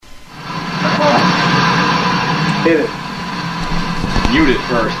Hit it. Mute it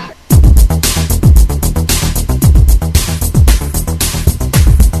first.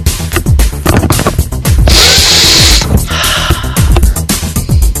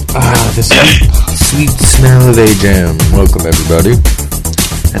 The sweet smell of A-Jam. Welcome, everybody.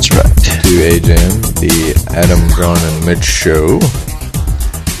 That's right. To A-Jam, the Adam, John, and Mitch show.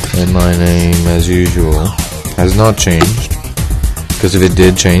 And my name, as usual, has not changed. Because if it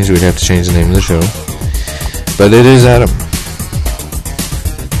did change, we'd have to change the name of the show. But it is Adam.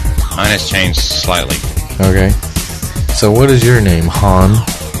 Mine has changed slightly. Okay. So what is your name? Han?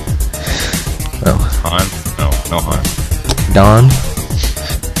 Oh. Han? No Han. Don?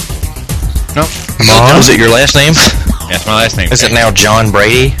 No. Mom? Was it your last name? That's my last name. Is it now John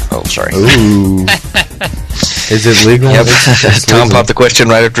Brady? Oh, sorry. Ooh. Is it legal? Yep. It's Tom legal. popped the question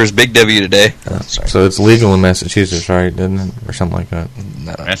right after his big W today. Sorry. So it's legal in Massachusetts, right? Doesn't it? Or something like that.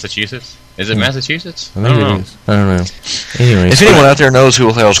 No. Massachusetts? Is it Massachusetts? I think it is. I don't know. Anyway. If anyone out there knows who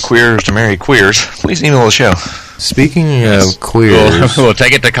allows queers to marry queers, please email the show. Speaking of queers. We'll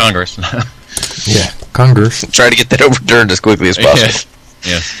take it to Congress. Yeah. Congress. Try to get that overturned as quickly as possible.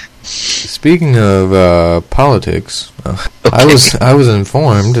 Yes. Speaking of politics, Okay. I was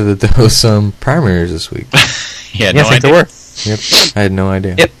informed that there was some primaries this week. Yeah, I think there were. Yep, I had no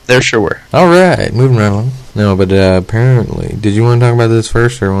idea. Yep, there sure were. All right, moving right along. No, but apparently, did you want to talk about this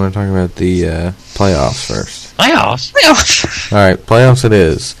first, or want to talk about the playoffs first? Playoffs? All right, playoffs it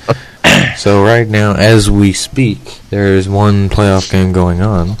is. So right now, as we speak, there is one playoff game going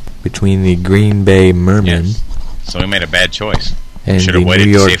on between the Green Bay Mermen Yes. So we made a bad choice. and Should the have waited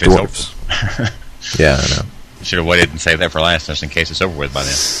New to York see if it's Dwarfs. Yeah, I know. Should have waited and saved that for last, just in case it's over with by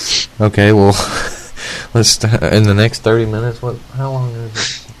then. Okay, well, let's in the next 30 minutes. How long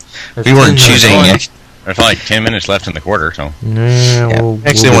is it? There's We weren't 10 minutes. choosing. There's like 10 minutes left in the quarter, so. Yeah, we'll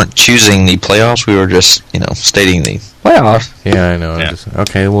Actually, do- weren't choosing the playoffs. We were just, stating the playoffs. Yeah, I know. Yeah.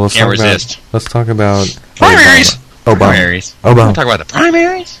 Okay, well, let's Can't talk resist. about. Let's talk about Primaries! Obama. Primaries. Obama. Talk about the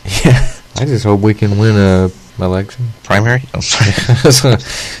primaries? Yeah. I just hope we can win a election. Primary? Oh, sorry.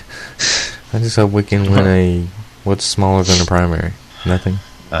 I just hope we can win a. What's smaller than a primary? Nothing.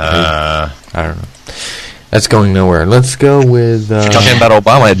 I don't know. That's going nowhere. Let's go with. Talking about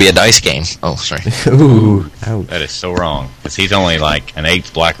Obama, it'd be a dice game. Oh, sorry. Ooh, ouch. That is so wrong. Because he's only like an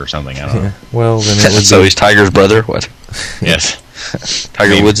eighth black or something. I don't know. Yeah. Well, then it would So be. he's Tiger's brother? What? Yes.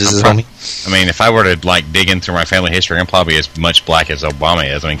 Tiger Woods is his homie? I mean, if I were to like dig in through my family history, I'm probably as much black as Obama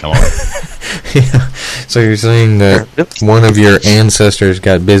is. I mean, come on. Yeah. So you're saying that one of your ancestors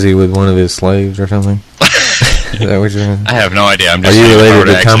got busy with one of his slaves or something? Is that what you're saying? I have no idea. I'm Are just you saying if I were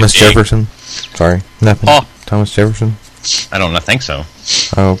related to actually Thomas dig- Jefferson? Sorry, nothing. Oh. Thomas Jefferson? I don't think so.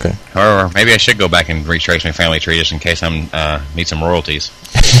 Oh, okay. Or maybe I should go back and retrace my family tree just in case I'm need some royalties.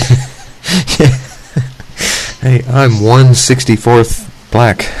 Hey, I'm 1/64th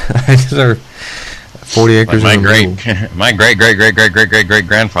black. I deserve 40 acres Like of my great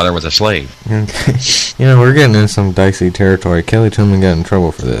grandfather was a slave. Okay. You know, we're getting in some dicey territory. Kelly Tillman got in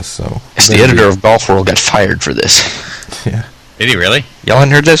trouble for this, so. Yes, the editor of Golf World got fired for this. Yeah. Did he really? Y'all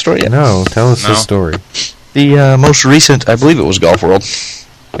hadn't heard that story yet? No, tell us No. the story. The most recent, I believe it was Golf World.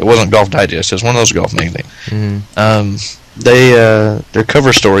 It wasn't Golf Digest. It was one of those golf magazines. Mm-hmm. Their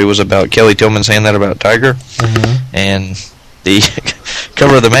cover story was about Kelly Tillman saying that about Tiger, and the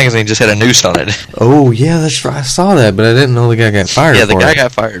cover of the magazine just had a noose on it. Oh, yeah, that's right. I saw that, but I didn't know the guy got fired Yeah, the for guy it.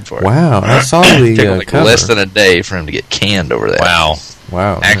 got fired for it. Wow, I saw the It took like cover. less than a day for him to get canned over that. Wow.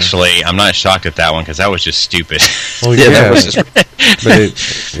 Wow. Actually, I'm not shocked at that one because that was just stupid. Well, Yeah, yeah, that was just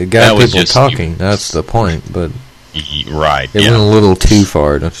but it got That was people just talking. That's the point, but Right. it went a little too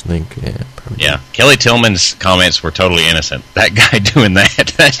far, don't you think? Yeah. Probably. Yeah. Kelly Tillman's comments were totally innocent. That guy doing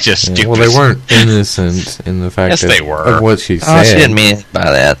that's just Yeah, stupid. well, they weren't innocent in the fact Yes, that, they were. of what she said. Oh, she didn't mean it by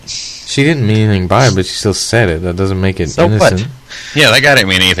that. She didn't mean anything by it, but she still said it. That doesn't make it So what? innocent. Yeah, that guy didn't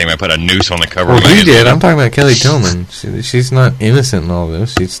mean anything. I put a noose on the cover. Well, of the he magazine. did. I'm talking about Kelly Tillman. She's not innocent in all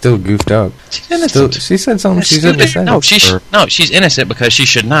this. She's still goofed up. She's innocent. She said something That's she shouldn't have stupid. said. No, she's innocent because she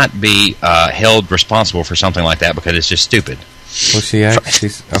should not be held responsible for something like that because it's just stupid. Well,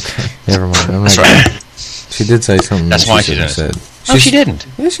 she's okay. Never mind. I'm That's not right. She did say something. That's that why she she's shouldn't have innocent. said. No, she didn't.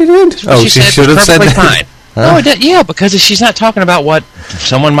 Yeah, she did. Oh, she said should have said perfectly that. fine. Huh? No, yeah, because she's not talking about what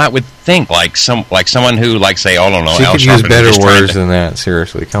someone would think, like someone who, like, say, oh, I don't know, She Al could use Sharpton better is trying words to- than that.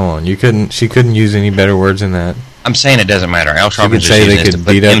 Seriously, come on. She couldn't use any better words than that. I'm saying it doesn't matter. Al She Sharpton could just say using they this could to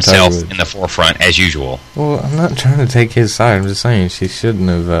put beat up himself Tiger Woods. in the forefront as usual. Well, I'm not trying to take his side. I'm just saying she shouldn't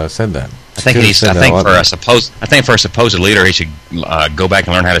have said that. I think for a supposed leader, he should go back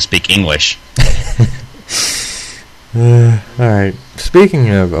and learn how to speak English. All right. Speaking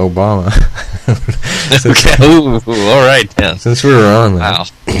of Obama, Okay. Ooh, all right then. Since we were on that.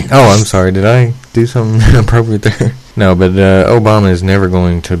 Wow. Oh, I'm sorry. Did I do something inappropriate there? No, but Obama is never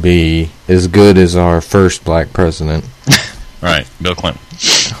going to be as good as our first black president. Right, Bill Clinton.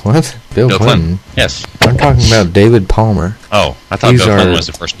 What? Bill Clinton? Yes. I'm talking about David Palmer. Oh, I thought Bill Clinton was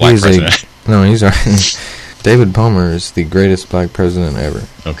the first black president. No, he's our... David Palmer is the greatest black president ever.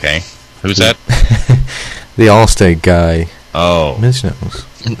 Okay. Who's that? The Allstate guy. Oh. Mitch knows.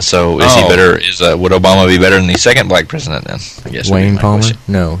 So is he better? Would Obama be better than the second black president then? I guess. Wayne Palmer?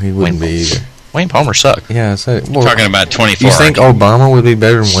 No, he wouldn't be either. Wayne Palmer sucked. Yeah, talking about 24. You think Obama would be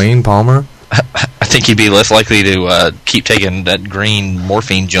better than Wayne Palmer? I think he'd be less likely to keep taking that green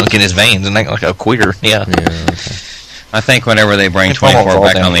morphine junk in his veins and act like a queer. Yeah. Okay. I think whenever they bring 24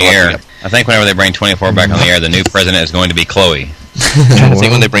 back on the air, the new president is going to be Chloe. I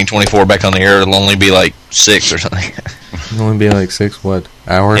think when they bring 24 back on the air, it'll only be like 6 or something. It'll only be like 6 what?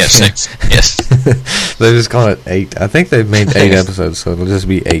 Hours? Yeah, 6. Yes. They just call it 8. I think they've made 8 episodes, so it'll just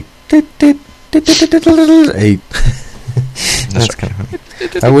be 8. 8. That's kind of funny.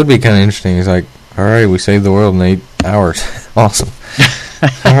 That would be kind of interesting. It's like, all right, we saved the world in 8 hours. Awesome.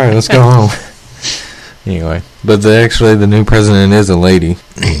 All right, let's go home. Anyway, but the new president is a lady.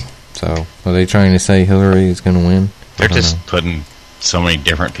 So, are they trying to say Hillary is going to win? They're just putting so many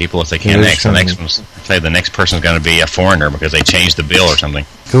different people as they can next. The next person's going to be a foreigner because they changed the bill or something.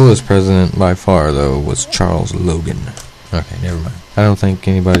 Coolest president by far, though, was Charles Logan. Okay, never mind. I don't think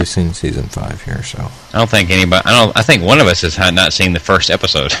anybody's seen season 5 here, so. I don't think anybody. I think one of us has not seen the first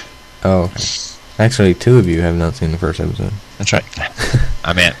episode. Oh, okay. Actually, 2 of you have not seen the first episode. That's right.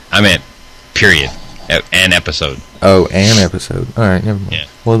 I meant, period. An episode. Oh, an episode. All right, never mind. Yeah.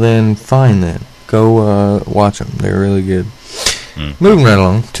 Well, then, fine then. Go watch them. They're really good. Moving right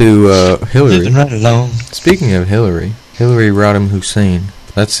along to Hillary. Moving right along. Speaking of Hillary Rodham Hussein.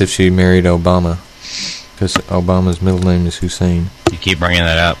 That's if she married Obama. Because Obama's middle name is Hussein. You keep bringing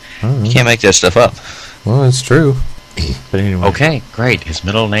that up. You can't make that stuff up. Well, it's true. But anyway. Okay, great. His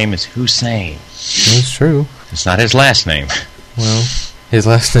middle name is Hussein. It's true. It's not his last name. Well, his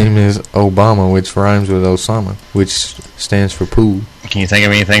last name is Obama, which rhymes with Osama, which stands for pool. Can you think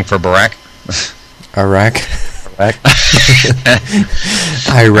of anything for Barack? Iraq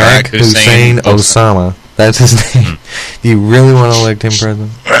Hussein Osama. That's his name. Do you really want to elect him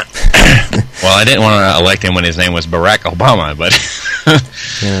president? Well, I didn't want to elect him when his name was Barack Obama, but...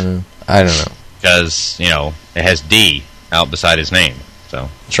 Yeah, I don't know. Because, it has D out beside his name, so...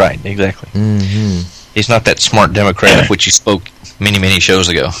 That's right, exactly. Mm-hmm. He's not that smart Democrat of which you spoke many, many shows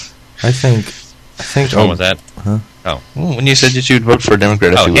ago. I think... Which one was that? Huh? Oh. Well, when you said that you'd vote for a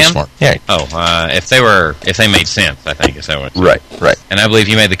Democrat if he was smart. Yeah. Oh, if they made sense, I think is that what. Right. And I believe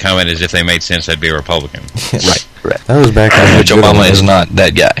you made the comment as if they made sense, they'd be a Republican. Right. That was back when which Obama is not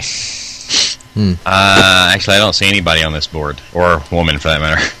that guy. Actually, I don't see anybody on this board, or woman for that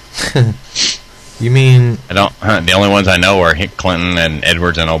matter. You mean... I don't. The only ones I know are Clinton and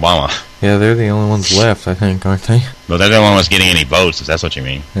Edwards and Obama. Yeah, they're the only ones left, I think, aren't they? Well, they're the only ones getting any votes, if that's what you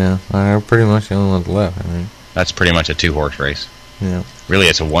mean. Yeah, they're pretty much the only ones left, I think. That's pretty much a 2-horse race. Yeah. Really,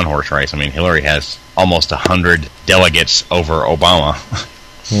 it's a 1-horse race. I mean, Hillary has almost 100 delegates over Obama.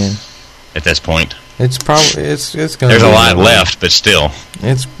 Yeah. At this point. It's probably... It's going to There's a lot left, but still.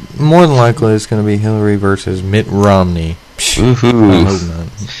 It's more than likely it's going to be Hillary versus Mitt Romney. Woohoo. I hope not.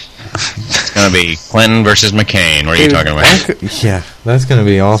 It's going to be Clinton versus McCain. What are you talking about? Yeah, that's going to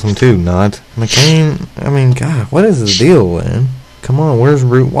be awesome, too. Not McCain. I mean, God, what is the deal, man? Come on, where's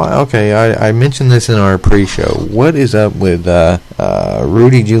Rudy? Why? Okay, I mentioned this in our pre-show. What is up with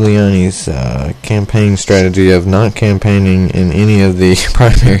Rudy Giuliani's campaign strategy of not campaigning in any of the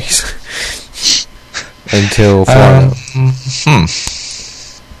primaries until Florida?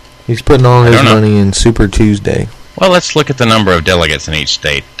 He's putting all his money in Super Tuesday. Well, let's look at the number of delegates in each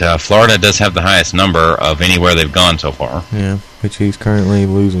state. Florida does have the highest number of anywhere they've gone so far. Yeah, which he's currently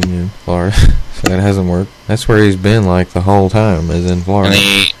losing in Florida. So that hasn't worked. That's where he's been like the whole time, is in Florida.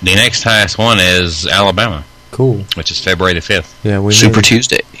 And the next highest one is Alabama. Cool. Which is February the 5th. Yeah, Super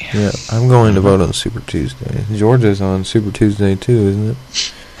Tuesday. Yeah, I'm going to vote on Super Tuesday. Georgia's on Super Tuesday too, isn't it?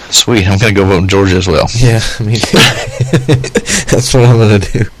 Sweet, I'm going to go vote in Georgia as well. Yeah, me too. That's what I'm going to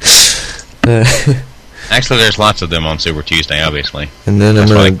do. Actually, there's lots of them on Super Tuesday, obviously. And then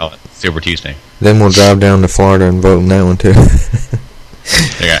that's why they call it Super Tuesday. Then we'll drive down to Florida and vote in that one too.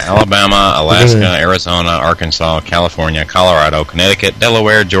 They got Alabama, Alaska, Arizona, Arkansas, California, Colorado, Connecticut,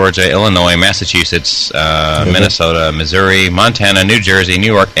 Delaware, Georgia, Illinois, Massachusetts, Minnesota, Missouri, Montana, New Jersey,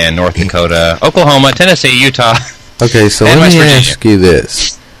 New York, and North Dakota, Oklahoma, Tennessee, Utah. Okay, so let me ask you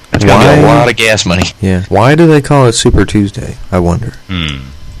this. That's going to be a lot of gas money. Yeah. Why do they call it Super Tuesday, I wonder?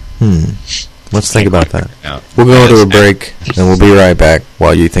 Let's think about that. Out. We'll go to a break, and we'll be right back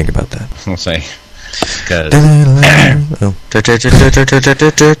while you think about that. We'll see. Because Oh.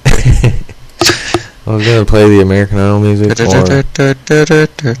 I was going to play the American Idol music,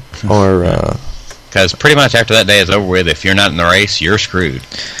 or pretty much after that day is over with, if you're not in the race, you're screwed.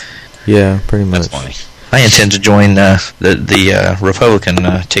 yeah, pretty much. That's funny. I intend to join the Republican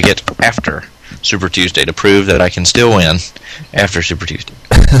ticket after Super Tuesday to prove that I can still win after Super Tuesday.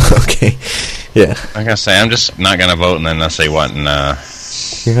 Okay, yeah. Like I say, I'm just not going to vote, and then let's see what. And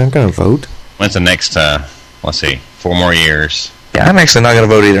You're not going to vote? when's the next? Let's see, 4 more years. Yeah, I'm actually not going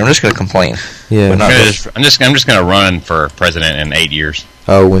to vote either. I'm just going to complain. Yeah. But not vote. I'm just going to run for president in 8 years.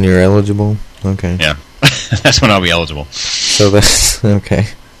 Oh, when you're eligible? Okay. Yeah, that's when I'll be eligible. So that's okay.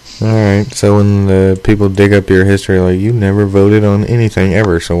 All right. So when the people dig up your history, like, you never voted on anything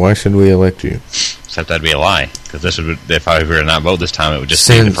ever, so why should we elect you? Except that'd be a lie, because this would, if I were to not vote this time, it would just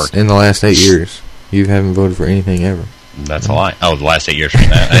be the Since first. in the last 8 years, you haven't voted for anything ever. That's a lie. Oh, the last 8 years from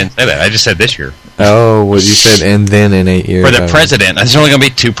that. I didn't say that. I just said this year. Oh, what you said, and then in 8 years. For the president, there's only going to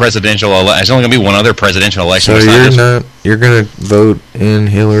be 2 presidential. There's only going to be 1 other presidential election. So you're going to vote in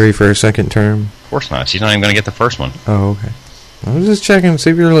Hillary for a second term? Of course not. She's not even going to get the first one. Oh, okay. I was just checking to see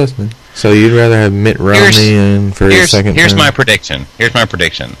if you're listening. So you'd rather have Mitt Romney in for a second term? Here's my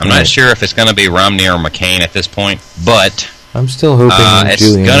prediction. I'm not sure if it's going to be Romney or McCain at this point, but I'm still hoping it's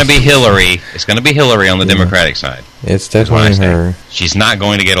Julian. going to be Hillary. It's going to be Hillary on the Democratic side. It's That's what I definitely say. her. She's not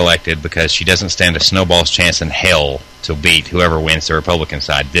going to get elected because she doesn't stand a snowball's chance in hell to beat whoever wins the Republican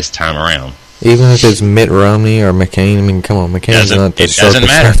side this time around. Even if it's Mitt Romney or McCain, I mean, come on, McCain's not the It doesn't sharpest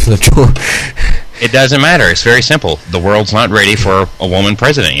matter. knife in the drawer. It doesn't matter. It's very simple. The world's not ready for a woman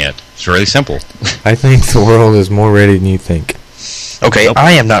president yet. It's really simple. I think the world is more ready than you think. Okay, Nope.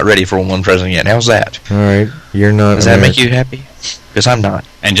 I am not ready for one president yet. How's that? All right, you're not. Does that make American. you happy? Because I'm not.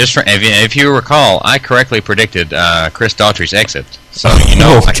 And just for, if you recall, I correctly predicted Chris Daughtry's exit. So you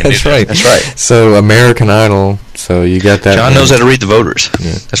know Oh, I can that's do that. right. That's right. So American Idol. So you got that. John knows how to read the voters.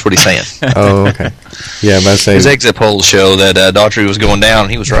 Yeah. That's what he's saying. Oh, okay. Yeah, but I say His exit polls show that Daughtry was going down.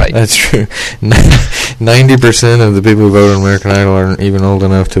 He was right. that's true. 90% of the people who vote on American Idol aren't even old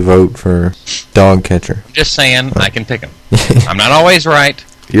enough to vote for Dog Catcher. Just saying, I can pick him. I'm not always right.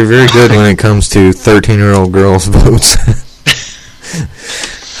 You're very good when it comes to 13-year-old girls' votes.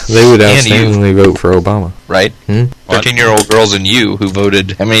 They would And you. outstandingly vote for Obama. Right? Hmm? 13-year-old girls and you who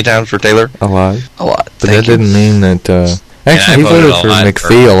voted how many times for Taylor? A lot. A lot. But Thank that you. didn't mean that... Actually, I he voted voted a for lot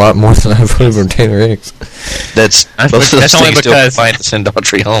McPhee a lot more than I voted for Taylor Hicks. That's That's both of those only things still because- fine to send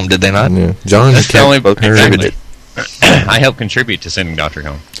Daughtry home, did they not? Yeah. John That's the kept only her- exactly. I helped contribute to sending Daughtry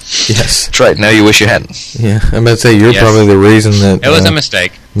home. Yes. That's right. Now you wish you hadn't. Yeah, I'm about to say, you're Yes. probably the reason that... It was a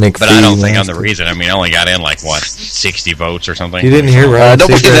mistake, McPhee but I don't think I'm lost the it. reason. I mean, I only got in like what 60 votes or something. You didn't hear I Ryan don't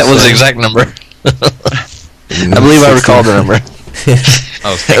believe that was the say- exact number. I believe I recall the number.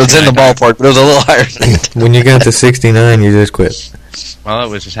 Oh, It was in the 69. ballpark, but it was a little higher than that. When you got to 69, you just quit. Well, it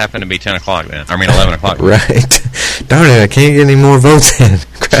was just happened to be 10 o'clock then. I mean, 11 o'clock. Right. Darn it, I can't get any more votes in.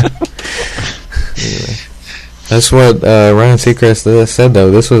 Crap. Anyway. That's what Ryan Seacrest said,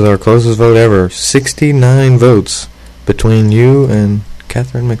 though. This was our closest vote ever. 69 votes between you and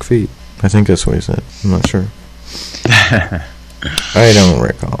Catherine McPhee. I think that's what he said. I'm not sure. I don't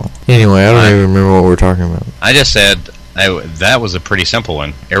recall. Anyway, I don't even remember what we're talking about. I just said that was a pretty simple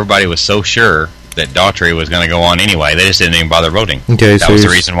one. Everybody was so sure that Daughtry was going to go on anyway. They just didn't even bother voting. Okay, That so was the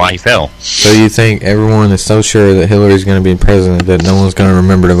you're- reason why he fell. So you think everyone is so sure that Hillary's going to be president that no one's going to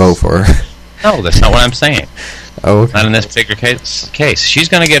remember to vote for her? No, that's not what I'm saying. Oh, okay. Not in this particular case. She's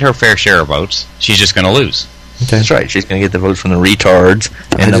going to get her fair share of votes. She's just going to lose. Okay. That's right. She's going to get the votes from the retards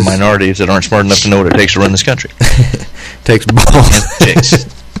and I the just- minorities that aren't smart enough to know what it takes to run this country. Takes balls. Chicks.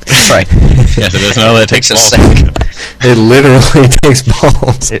 That's right. Yes, it doesn't know that it takes a balls. sack. It literally takes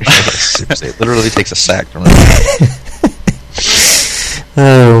balls. It literally takes a sack to run.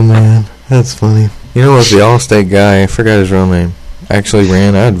 Oh, man. That's funny. You know what? The Allstate guy, I forgot his real name, actually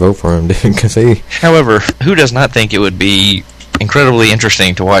ran. I'd vote for him, dude, because he... However, who does not think it would be incredibly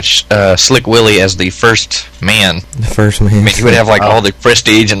interesting to watch Slick Willie as the first man? The first man. I mean, he would have like all the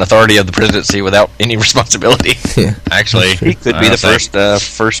prestige and authority of the presidency without any responsibility. Yeah. Actually, He could be the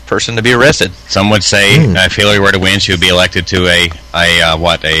first person to be arrested. Some would say if Hillary were to win, she would be elected to a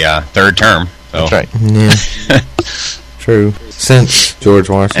third term. So. That's right. Yeah. True. Since George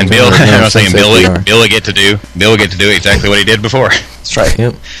Washington. And Bill, or, no, I was saying, since FDR. Bill would get to do exactly what he did before. That's right.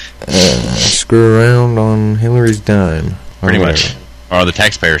 Yep. Screw around on Hillary's dime. Or Pretty whatever. much. Or the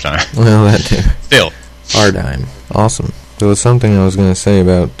taxpayers' time. Well, that too. Still. Our dime. Awesome. There was something I was going to say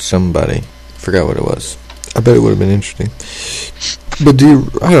about somebody. Forgot what it was. I bet it would have been interesting. But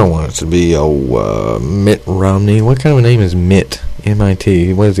I don't want it to be Mitt Romney. What kind of a name is Mitt?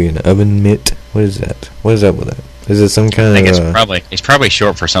 M-I-T. What is he? An oven mitt? What is that? What is up with that? Is it some kind I think of... it's probably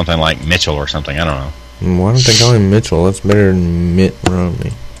short for something like Mitchell or something. I don't know. Why don't they call him Mitchell? That's better than Mitt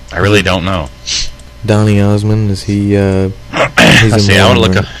Romney. I really don't know. Donny Osmond, is he... Let's see, I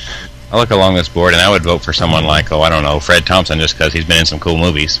look along this board, and I would vote for someone like, I don't know, Fred Thompson, just because he's been in some cool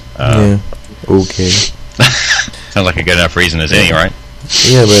movies. Yeah, okay. Sounds like a good enough reason as any, right?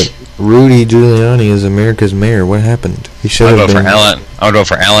 Yeah, but Rudy Giuliani is America's mayor. What happened? He should have been... I would vote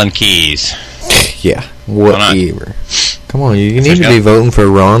for Alan Keyes. Yeah, whatever. Come on, you need to be voting for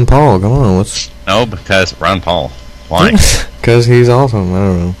Ron Paul. Come on, No, because Ron Paul. Why? Because he's awesome. I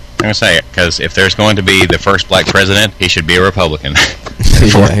don't know. I'm going to say it, because if there's going to be the first black president, he should be a Republican.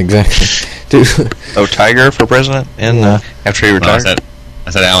 Yeah, exactly. Dude. Oh, Tiger for president? After he retired? No,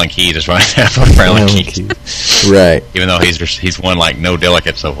 I said Alan Keyes is right. I voted for Alan Keyes. Right. Even though he's won like no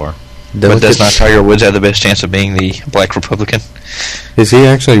delegate so far. But does not Tiger Woods have the best chance of being the black Republican? Is he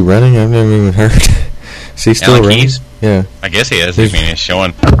actually running? I've never even heard. Is he still Alan running? Keyes? Yeah. I guess he is. He's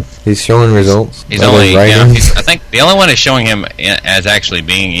showing... He's showing results. He's only... I think the only one that's showing him as actually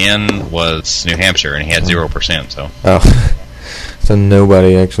being in was New Hampshire, and he had 0%, so... Oh. So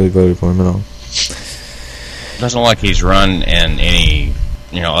nobody actually voted for him at all. Doesn't look like he's run in any...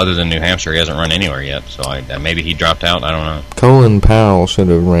 other than New Hampshire, he hasn't run anywhere yet, so maybe he dropped out, I don't know. Colin Powell should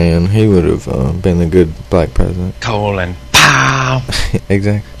have ran. He would have been a good black president. Colin Powell!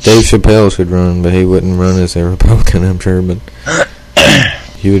 Exactly. Dave Chappelle should run, but he wouldn't run as a Republican, I'm sure, but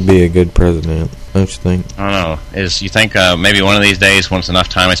he would be a good president, don't you think? I don't know. You think maybe one of these days, once enough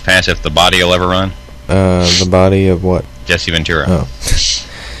time has passed, if the body will ever run? The body of what? Jesse Ventura. Oh.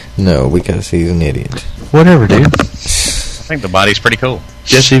 No, because he's an idiot. Whatever, dude. I think the body's pretty cool.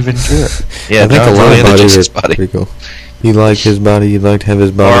 Jesse Ventura. Yeah, I think a lot of bodies are pretty cool. You like his body, you'd like to have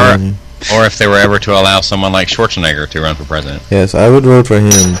his body on you. Or if they were ever to allow someone like Schwarzenegger to run for president. Yes, I would vote for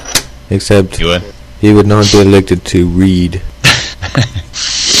him, except you would? He would not be elected to read.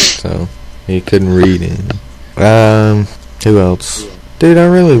 So, he couldn't read anything. Who else? Dude, I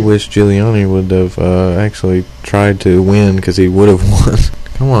really wish Giuliani would have actually tried to win, because he would have won.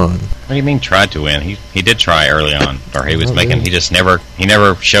 Come on. What do you mean tried to win? He did try early on, or he was making. He just never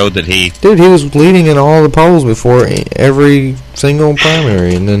showed that he. Dude, he was leading in all the polls before every single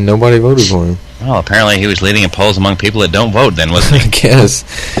primary, and then nobody voted for him. Well, apparently he was leading in polls among people that don't vote. Then wasn't he? I guess.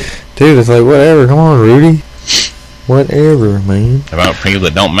 Dude, it's like whatever. Come on, Rudy. Whatever, man. About people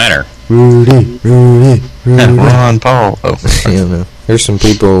that don't matter. Rudy. Ron Paul. Oh, yeah, no. There's some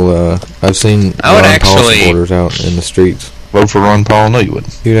people I've seen Ron Paul supporters out in the streets. Vote for Ron Paul? No, you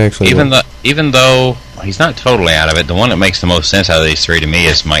wouldn't. You'd actually even though he's not totally out of it, the one that makes the most sense out of these three to me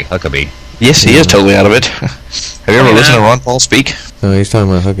is Mike Huckabee. Yes, he is totally out of it. Have you ever listened to Ron Paul speak? No, he's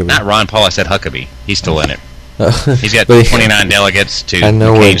talking about Huckabee. Not Ron Paul, I said Huckabee. He's still in it. He's got 29 delegates to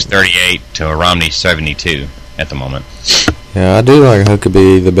McCain's 38 to Romney's 72 at the moment. Yeah, I do like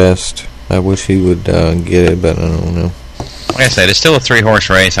Huckabee the best. I wish he would get it, but I don't know. Like I said, it's still a three-horse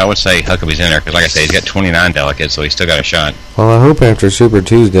race. I would say Huckabee's in there, because like I said, he's got 29 delegates, so he's still got a shot. Well, I hope after Super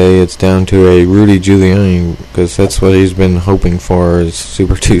Tuesday it's down to a Rudy Giuliani, because that's what he's been hoping for is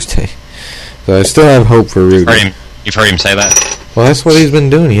Super Tuesday. So I still have hope for Rudy. You've heard him say that? Well, that's what he's been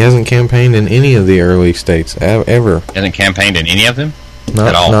doing. He hasn't campaigned in any of the early states, ever. He hasn't campaigned in any of them?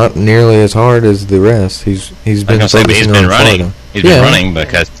 At all? Not nearly as hard as the rest. He's been focusing on Florida. He's been running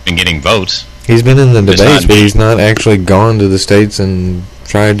because he's been getting votes. He's been in the debates, but he's not actually gone to the states and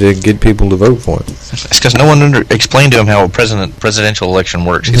tried to get people to vote for him. It's because no one explained to him how a presidential election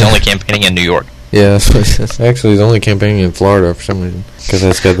works. He's only campaighning in New York. Yeah, actually, he's only campaigning in Florida for some reason. Because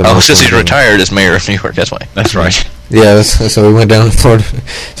that's got the most since he's retired as mayor of New York, that's why. That's right. Yeah, so he went down to Florida.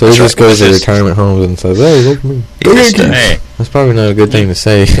 So he just goes to retirement homes and says, "Hey, look at me. Go Yankees!" Hey. That's probably not a good thing to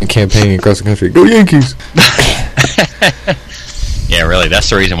say, campaigning across the country. Go Yankees! Yeah, really. That's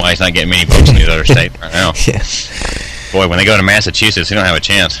the reason why he's not getting many votes in these other states right now. Yeah. Boy, when they go to Massachusetts, they don't have a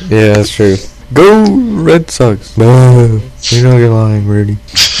chance. Yeah, that's true. Go Red Sox! No, you know you're lying, Rudy.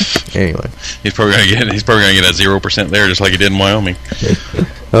 Anyway, he's probably gonna get that 0% there, just like he did in Wyoming.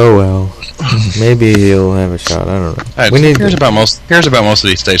 Oh well, maybe he'll have a shot. I don't know. Right, cares about most of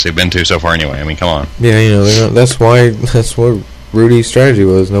these states they've been to so far anyway. I mean, come on. Yeah, you know that's what Rudy's strategy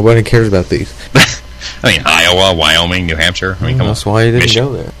was. Nobody cares about these. I mean, Iowa, Wyoming, New Hampshire. I mean, come on. That's why he didn't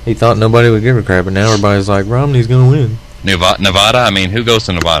go there. He thought nobody would give a crap, but now everybody's like, Romney's gonna win. Nevada. I mean, who goes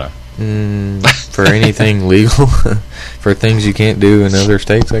to Nevada? For anything legal, for things you can't do in other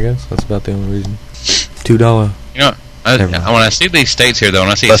states, I guess. That's about the only reason. $2. You know, when I see these states here, though, when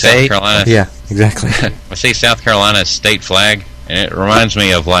I see South Carolina... Yeah, exactly. I see South Carolina's state flag, And it reminds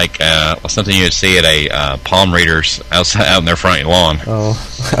me of like something you would see at a palm readers outside out in their front lawn. Oh,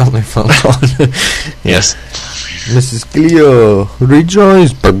 out in their front lawn. Yes. Mrs. Cleo,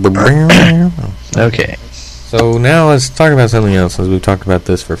 rejoice. Okay. So now let's talk about something else, since we've talked about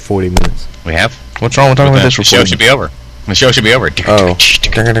this for 40 minutes. We have. What's wrong with talking about this? The show should be over. The show should be over. Oh,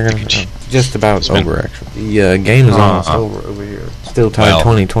 just about over actually. The game is almost over here. Still tied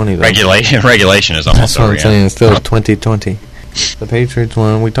 2020 though. Regulation is almost That's what over. I'm saying. It's still 2020. The Patriots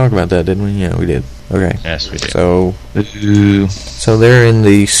won. We talked about that, didn't we? Yeah, we did. Okay. Yes, we did. So they're in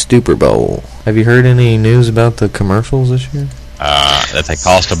the Super Bowl. Have you heard any news about the commercials this year? That they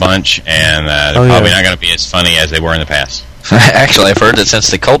cost a bunch, and they're probably not going to be as funny as they were in the past. Actually, I've heard that since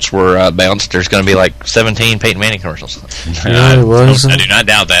the Colts were bounced, there's going to be like 17 Peyton Manning commercials. You know what it was? I do not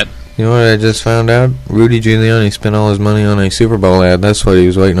doubt that. You know what I just found out? Rudy Giuliani spent all his money on a Super Bowl ad. That's what he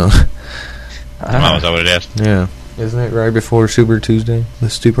was waiting on. Is that what it is? Yeah. Isn't it right before Super Tuesday? The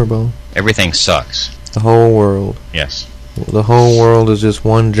Super Bowl? Everything sucks. The whole world. Yes. The whole world is just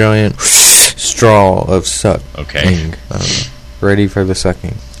one giant straw of suck. Okay. I don't know. Ready for the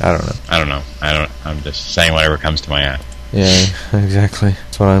sucking. I don't know. I'm just saying whatever comes to my eye. Yeah, exactly.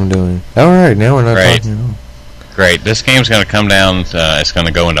 That's what I'm doing. Alright, now we're not talking at all. Great. This game's going to come down. It's going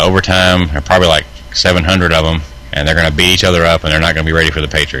to go into overtime. There are probably like 700 of them. And they're going to beat each other up, and they're not going to be ready for the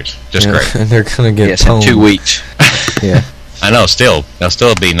Patriots. Just great. And they're going to get in 2 weeks. Yeah. I know, they'll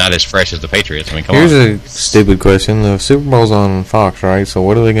still be not as fresh as the Patriots. I mean, come Here's on. a stupid question. The Super Bowl's on Fox, right? So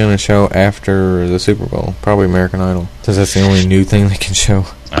what are they going to show after the Super Bowl? Probably American Idol. Because that's the only new thing they can show.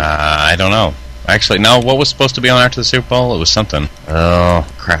 I don't know. Actually, no, what was supposed to be on after the Super Bowl? It was something. Oh,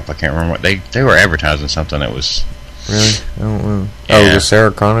 crap, I can't remember. What they were advertising something that was... Really? I don't know. Yeah. Oh, the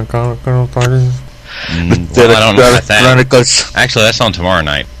Sarah Connor party? Well, I don't know about that. Actually, that's on tomorrow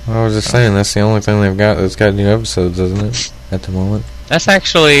night. I was just saying, that's the only thing they've got that's got new episodes, isn't it? At the moment. That's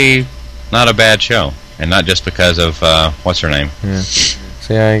actually not a bad show. And not just because of, what's her name? Yeah.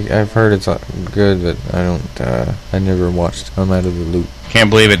 See, I've heard it's good, but I never watched. I'm out of the loop. Can't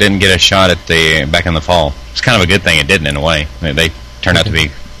believe it didn't get a shot at back in the fall. It's kind of a good thing it didn't in a way. They turned out to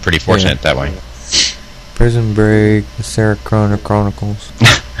be pretty fortunate that way. Prison Break, the Sarah Connor Chronicles.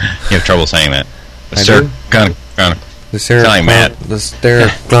 You have trouble saying that. The Sarah Chronicles.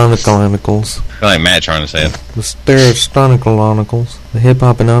 I feel like Matt trying to say it. The Sarah Chronicles. The Hip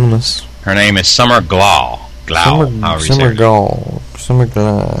Hop Anonymous. Her name is Summer Glau. Summer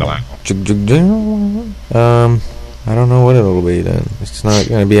Glau. I don't know what it'll be then. It's not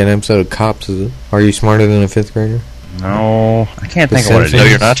going to be an episode of Cops, is it? Are you smarter than a 5th grader? No, I can't think of what it is. No,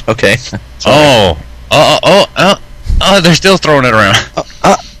 you're not? Okay. They're still throwing it around.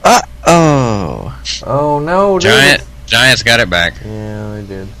 Oh, no, dude. Giants got it back. Yeah, they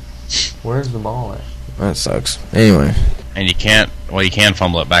did. Where's the ball at? That sucks. Anyway. And you can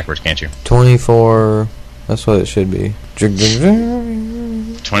fumble it backwards, can't you? 24. That's what it should be.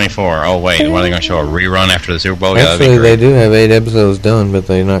 24. Oh, wait. What, are they going to show a rerun after the Super Bowl? Actually, they do have 8 episodes done, but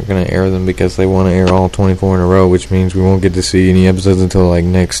they're not going to air them because they want to air all 24 in a row, which means we won't get to see any episodes until, like,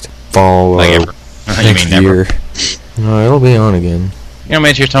 next fall or next year. No, it'll be on again. You know,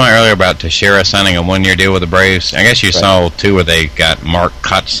 Mitch, you were talking earlier about Teixeira signing a 1-year deal with the Braves. I guess you saw, too, where they got Mark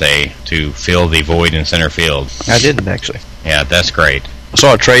Kotsay to fill the void in center field. I didn't, actually. Yeah, that's great. I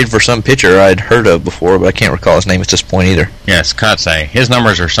saw a trade for some pitcher I'd heard of before, but I can't recall his name at this point either. Yes, Kotsay. His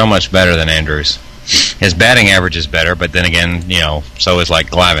numbers are so much better than Andrews. His batting average is better, but then again, you know, so is like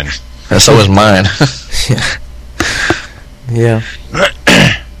Glavin's. And so is mine. Yeah.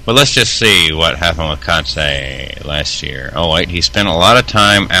 But let's just see what happened with Kotsay last year. Oh, wait, he spent a lot of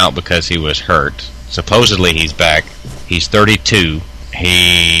time out because he was hurt. Supposedly he's back. He's 32.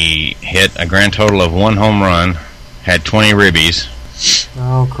 He hit a grand total of 1 home run, had 20 ribbies.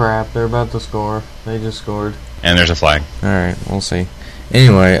 Oh, crap. They're about to score. They just scored. And there's a flag. Alright, we'll see.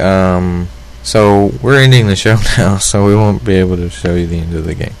 Anyway, so we're ending the show now, so we won't be able to show you the end of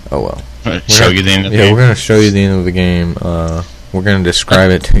the game. Oh, well. Show you the end of the game? Yeah, we're going to show you the end of the game. We're going to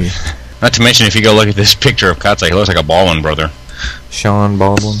describe it to you. Not to mention, if you go look at this picture of Kotsay, he looks like a Baldwin brother. Sean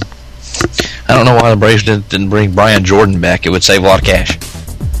Baldwin. I don't know why the Braves didn't bring Brian Jordan back. It would save a lot of cash.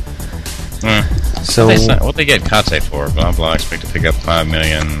 So what they get Kotsay for? Blah blah. Expect to pick up $5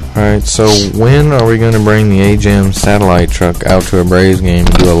 million. All right. So when are we going to bring the AJAM satellite truck out to a Braves game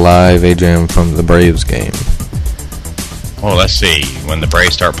and do a live AJAM from the Braves game? Well, let's see. When the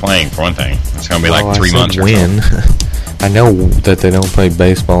Braves start playing, for one thing, it's going to be like 3 months or when. so. I know that they don't play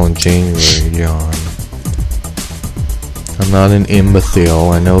baseball in January, John. I'm not an imbecile.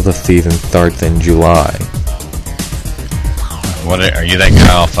 I know the season starts in July. What are you, that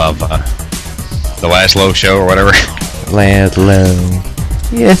guy off of the Last Low Show or whatever? Laszlo.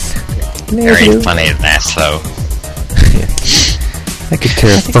 Yes. Very Laszlo. funny, Laszlo. I could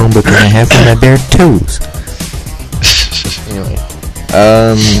tear a phone book in half with my bare toes. Anyway,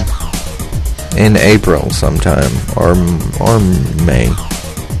 in April sometime, or May,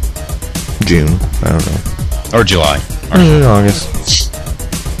 June, I don't know. Or July. August,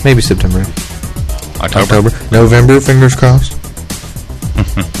 maybe September, October. November. Fingers crossed.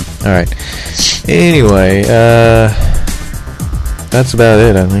 All right. Anyway, that's about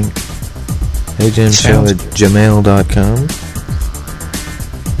it, I think. AJMShow@gmail.com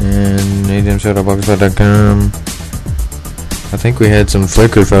and AJMShow.blogspot.com. I think we had some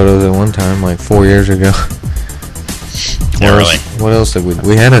Flickr photos at one time, like 4 years ago. Yeah, really. What else did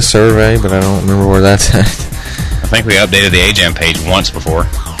we had a survey, but I don't remember where that's at. I think we updated the AJAM page once before.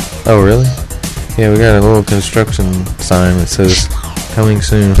 Oh, really? Yeah, we got a little construction sign that says, coming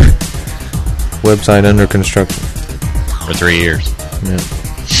soon. Website under construction. For 3 years. Yeah.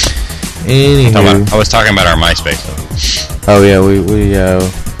 Anywho. I was talking about our MySpace, though. Oh, yeah,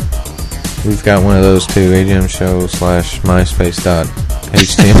 we've got one of those too,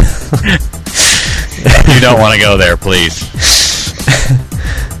 AJMShow/MySpace.html. You don't want to go there, please.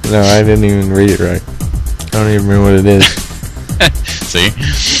 No, I didn't even read it right. I don't even remember what it is. See?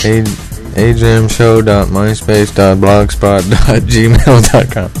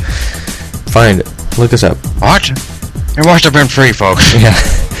 AJMShow.myspace.blogspot.gmail.com. Find it. Look us up. What? It must have been free, folks. Yeah.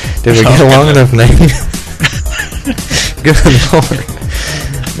 Did we get a long enough name? Good Lord.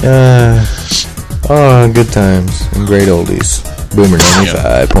 Good times and great oldies. Boomer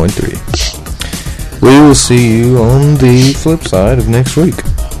 95.3. We will see you on the flip side of next week.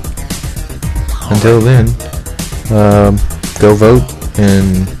 Until then, go vote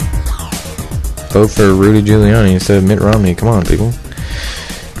and vote for Rudy Giuliani instead of Mitt Romney. Come on, people.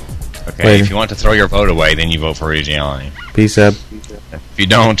 Okay, Later. if you want to throw your vote away, then you vote for Rudy Giuliani. Peace up. If you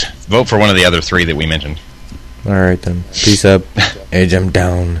don't, vote for one of the other three that we mentioned. Alright then. Peace up. AJM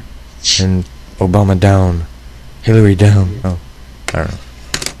down. And Obama down. Hillary down. Oh, I don't know.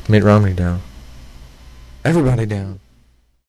 Mitt Romney down. Everybody down.